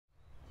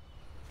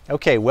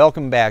Okay,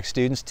 welcome back,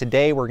 students.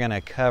 Today we're going to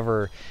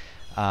cover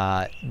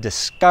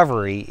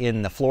discovery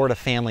in the Florida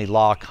family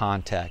law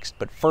context.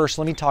 But first,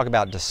 let me talk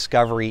about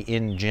discovery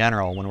in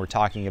general when we're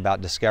talking about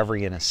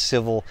discovery in a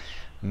civil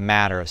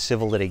matter, a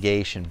civil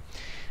litigation.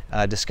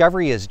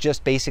 Discovery is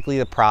just basically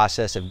the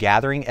process of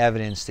gathering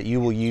evidence that you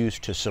will use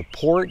to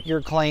support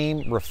your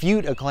claim,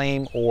 refute a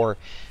claim, or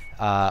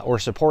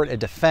support a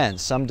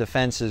defense. Some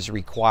defenses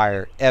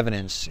require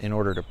evidence in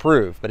order to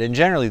prove, but in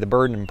generally the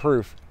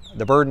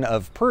burden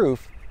of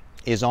proof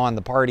is on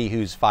the party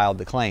who's filed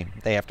the claim.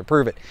 They have to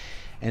prove it,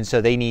 and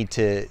so they need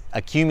to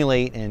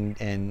accumulate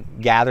and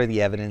gather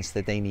the evidence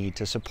that they need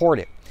to support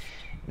it.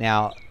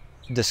 Now,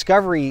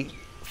 discovery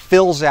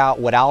fills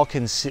out what I'll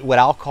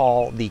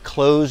call the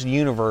closed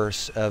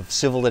universe of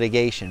civil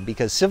litigation,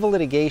 because civil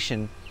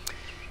litigation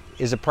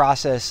is a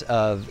process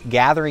of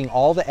gathering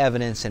all the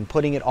evidence and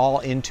putting it all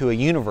into a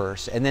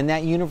universe, and then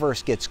that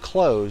universe gets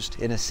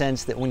closed in a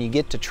sense that when you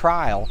get to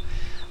trial,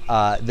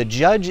 the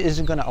judge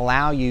isn't going to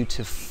allow you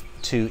to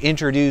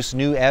introduce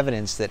new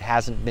evidence that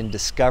hasn't been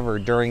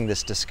discovered during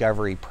this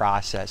discovery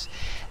process.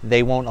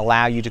 They won't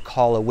allow you to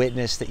call a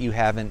witness that you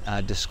haven't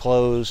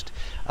disclosed.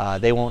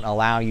 They won't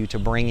allow you to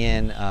bring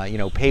in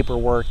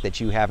paperwork that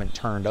you haven't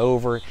turned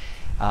over,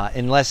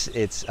 unless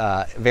it's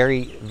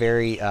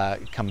very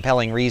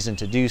compelling reason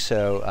to do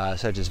so,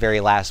 such as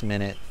very last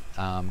minute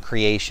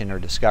creation or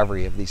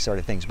discovery of these sort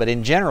of things. But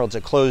in general, it's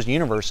a closed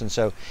universe, and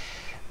so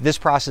this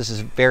process is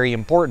very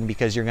important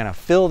because you're going to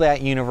fill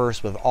that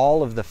universe with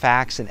all of the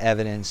facts and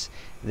evidence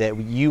that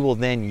you will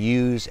then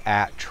use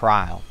at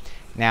trial.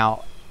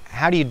 Now,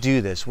 how do you do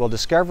this? Well,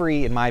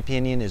 discovery, in my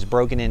opinion, is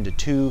broken into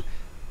two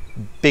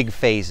big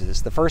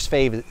phases. The first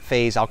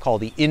phase I'll call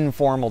the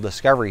informal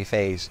discovery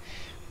phase,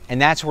 and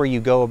that's where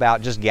you go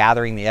about just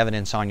gathering the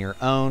evidence on your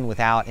own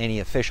without any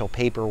official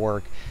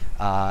paperwork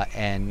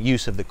and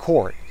use of the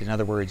court. In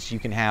other words, you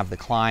can have the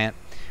client,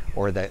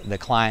 or the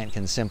client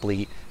can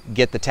simply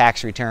get their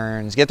tax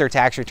returns, get their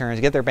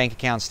bank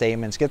account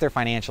statements, get their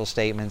financial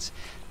statements,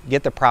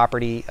 get the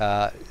property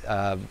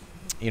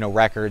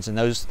records and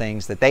those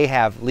things that they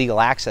have legal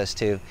access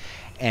to,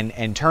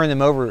 and turn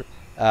them over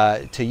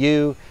to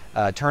you,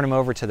 turn them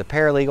over to the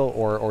paralegal,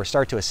 or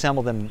start to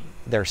assemble them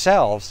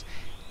themselves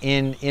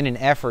in an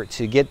effort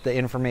to get the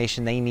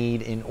information they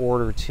need in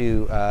order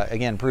to,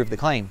 again, prove the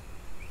claim.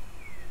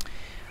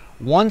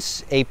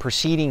 Once a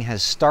proceeding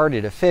has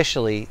started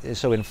officially,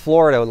 so in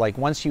Florida, like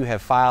once you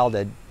have filed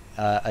a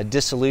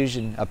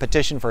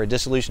petition for a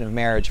dissolution of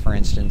marriage, for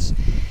instance,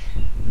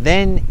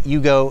 then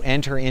you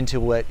enter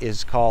into what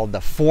is called the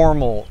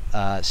formal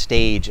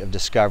stage of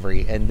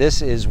discovery, and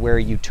this is where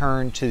you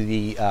turn to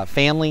the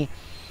family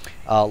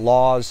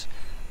laws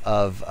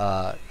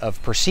of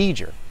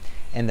procedure.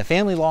 And the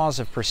family laws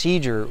of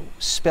procedure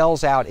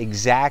spells out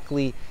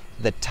exactly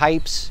the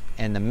types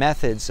and the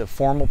methods of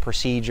formal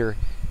procedure,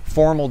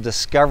 formal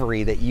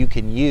discovery that you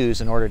can use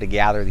in order to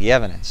gather the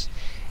evidence.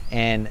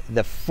 And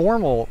the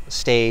formal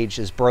stage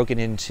is broken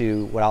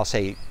into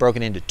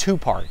two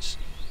parts.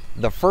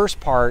 The first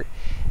part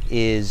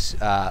is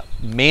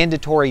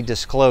mandatory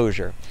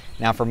disclosure.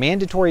 Now, for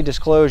mandatory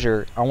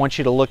disclosure, I want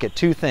you to look at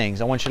two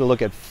things. I want you to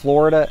look at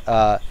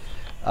Florida,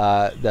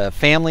 the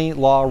Family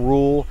Law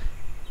Rule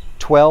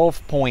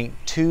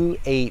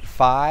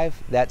 12.285.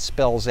 That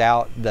spells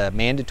out the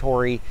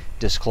mandatory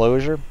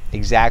disclosure,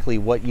 exactly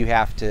what you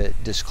have to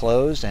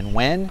disclose and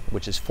when,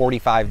 which is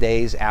 45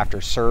 days after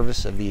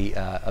service of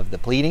the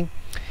pleading.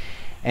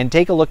 And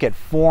take a look at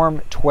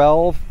Form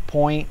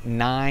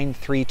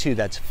 12.932.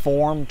 That's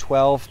Form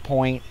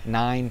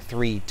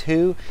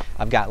 12.932.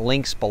 I've got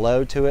links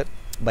below to it,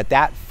 but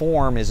that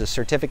form is a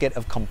certificate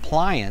of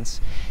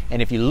compliance,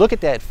 and if you look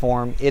at that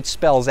form, it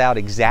spells out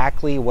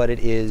exactly what it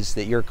is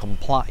that you're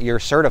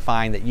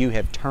certifying that you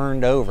have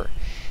turned over.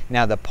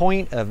 Now, the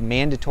point of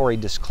mandatory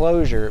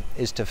disclosure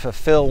is to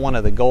fulfill one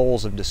of the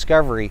goals of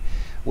discovery,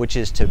 which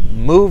is to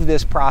move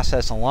this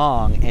process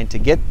along and to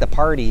get the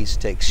parties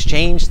to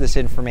exchange this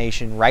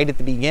information right at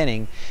the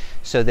beginning,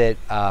 so that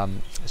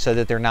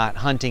they're not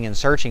hunting and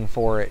searching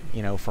for it,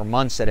 for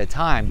months at a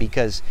time.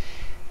 Because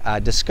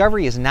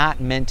discovery is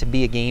not meant to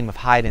be a game of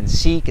hide and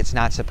seek. It's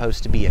not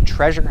supposed to be a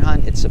treasure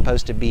hunt. It's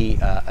supposed to be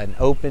an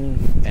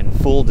open and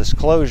full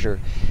disclosure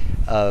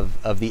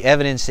of the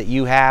evidence that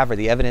you have, or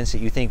the evidence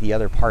that you think the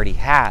other party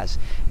has.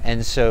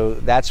 And so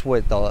that's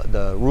what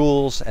the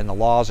rules and the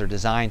laws are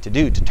designed to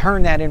do, to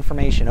turn that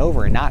information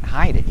over and not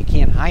hide it. You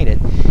can't hide it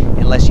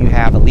unless you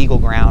have a legal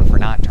ground for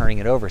not turning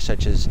it over,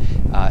 such as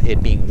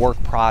it being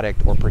work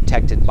product or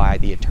protected by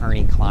the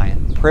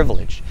attorney-client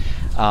privilege.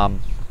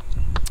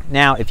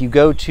 Now, if you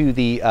go to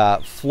the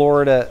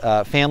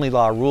Florida Family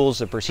Law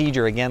Rules of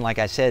Procedure, again, like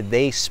I said,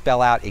 they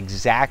spell out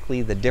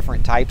exactly the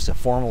different types of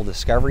formal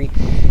discovery.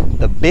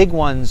 The big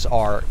ones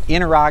are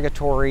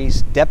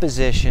interrogatories,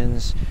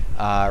 depositions,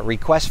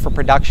 requests for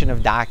production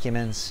of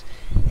documents,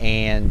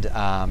 and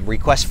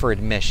requests for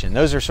admission.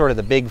 Those are sort of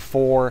the big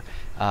four.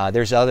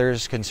 There's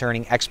others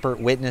concerning expert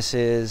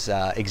witnesses,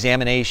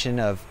 examination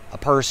of a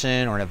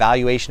person, or an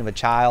evaluation of a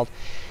child.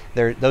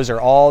 Those are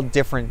all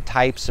different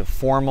types of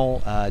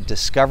formal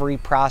discovery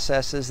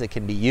processes that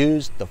can be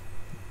used.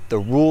 The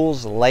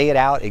rules lay it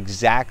out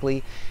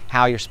exactly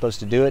how you're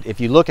supposed to do it. If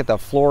you look at the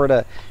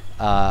Florida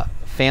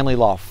family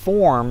law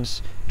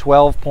forms,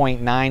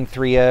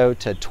 12.930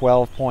 to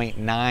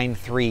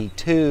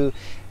 12.932,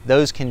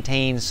 those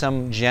contain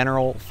some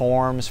general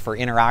forms for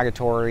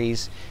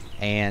interrogatories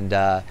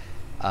and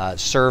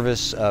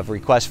service of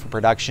requests for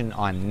production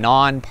on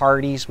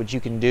non-parties, which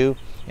you can do.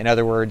 In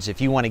other words,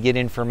 if you want to get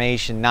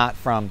information not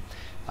from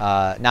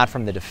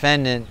the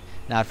defendant,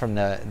 not from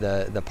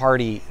the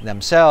party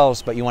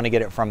themselves, but you want to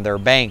get it from their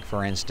bank,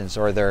 for instance,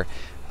 or their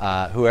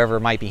whoever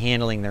might be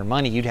handling their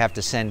money, you'd have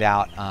to send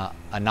out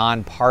a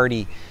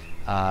non-party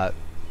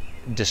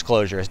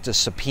disclosure. It's a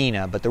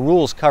subpoena, but the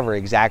rules cover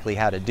exactly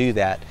how to do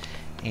that,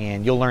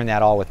 and you'll learn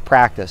that all with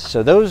practice.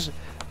 So those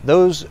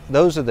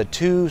are the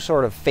two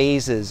sort of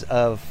phases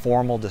of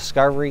formal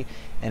discovery.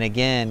 And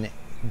again,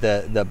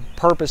 the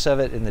purpose of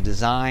it and the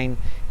design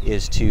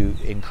is to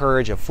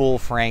encourage a full,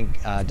 frank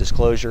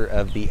disclosure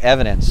of the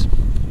evidence.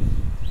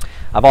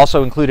 I've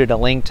also included a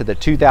link to the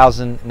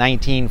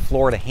 2019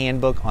 Florida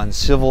Handbook on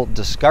Civil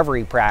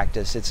Discovery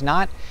Practice. It's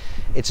not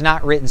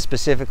written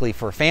specifically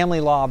for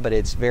family law, but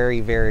it's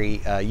very,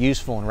 very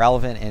useful and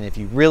relevant. And if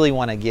you really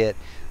want to get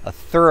a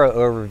thorough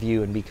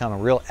overview and become a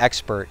real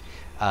expert,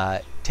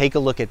 take a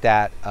look at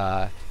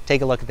that.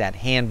 Take a look at that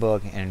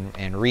handbook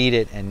and read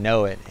it and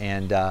know it.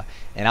 And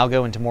I'll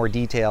go into more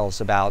details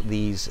about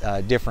these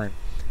different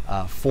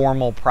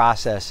formal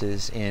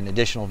processes in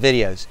additional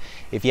videos.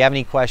 If you have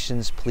any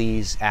questions,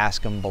 please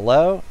ask them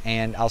below,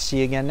 and I'll see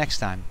you again next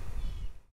time.